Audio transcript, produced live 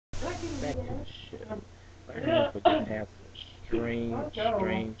back to the show. Birmingham just has some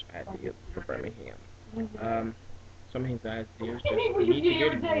strange ideas for Birmingham. Some of his ideas just need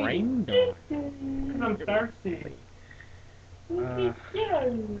to get rained on. I'm thirsty. He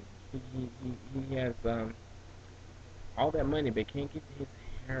has all that money but can't get his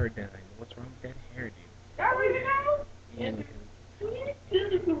hair done. What's wrong with that hairdo? And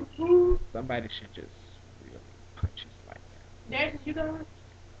somebody should just really punch his like that. Darris, you going?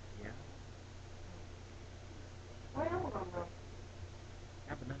 Yeah. Well, I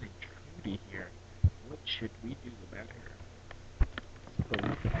have another intruder here. What should we do about her? So,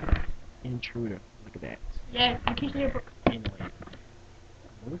 intruder. Look at that. yeah, you keep here. Anyway,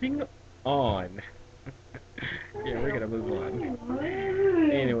 moving on. Yeah, we're gonna move on.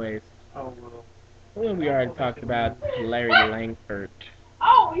 Anyways, when we already talked about Larry Langford.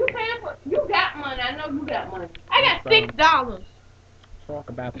 Oh, you paying for? You got money. I know you got money. I got $6. Talk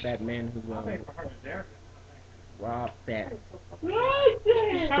about that man who robbed that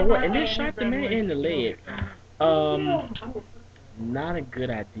store and then shot the man in the leg. Not a good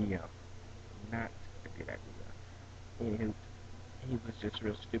idea. Not a good idea. And he was just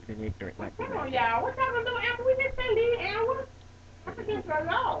real stupid and ignorant like that. Come on, y'all. What y'all gonna do, Amber? We just say leave Amber. That's against the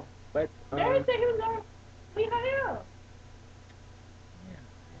law. But Darris said he was gonna leave her here.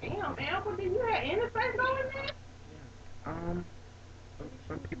 Yeah. Damn, Amber, did you have any place going there? Yeah.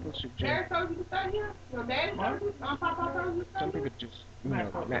 Some people should just. Darris told you to stay here. Your daddy told you. Papa told you to stay Some here. people just,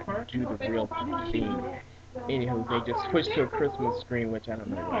 not do the real thing. Anywho, they just switch to a Christmas screen, which I don't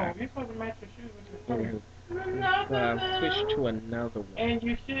know why. No, you're supposed to match your shoes with your Anywho, switch to another one. And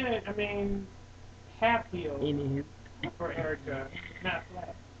you should, half heels Anywho, for Erica, not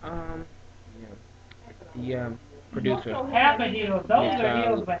flat. yeah. The producer. Half a heel, those are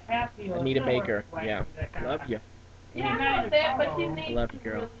heels, but half heels. Anita Baker, yeah. Love you. Yeah, I know that, but she needs Love you,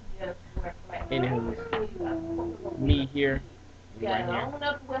 girl. to just wear flat. Anywho, me here, you right Yeah, here. long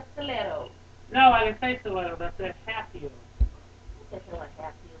enough to wear stilettos. No, I didn't say stilettos, I said half heels. That's like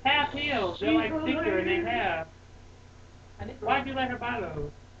half heels. Half heels, they're like thicker and they have. Why'd you let her buy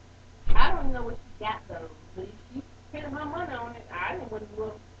those? I don't know what she got those, but if she spent her money on it, I didn't want to do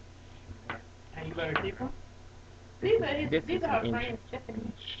it. And you let her keep them? These This are is her an friends.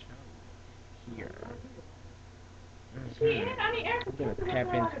 interesting show here. She is. I mean, I'm gonna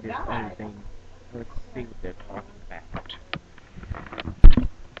tap into this other thing. Let's see what they're talking about.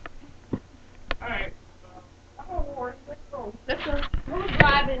 Alright. Let's go. Let's go. Who's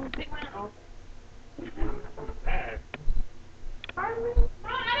driving? Pick mine off. Pardon me? No, I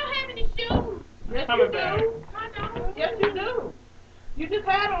don't have any shoes. Yes, you do. I know. Yes, you do. You just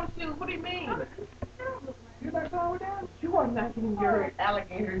had on shoes. What do you mean? You got going down? You are not getting your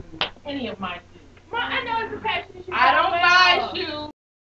alligators in any of my shoes. I know it's a passion shoe. I don't buy shoes.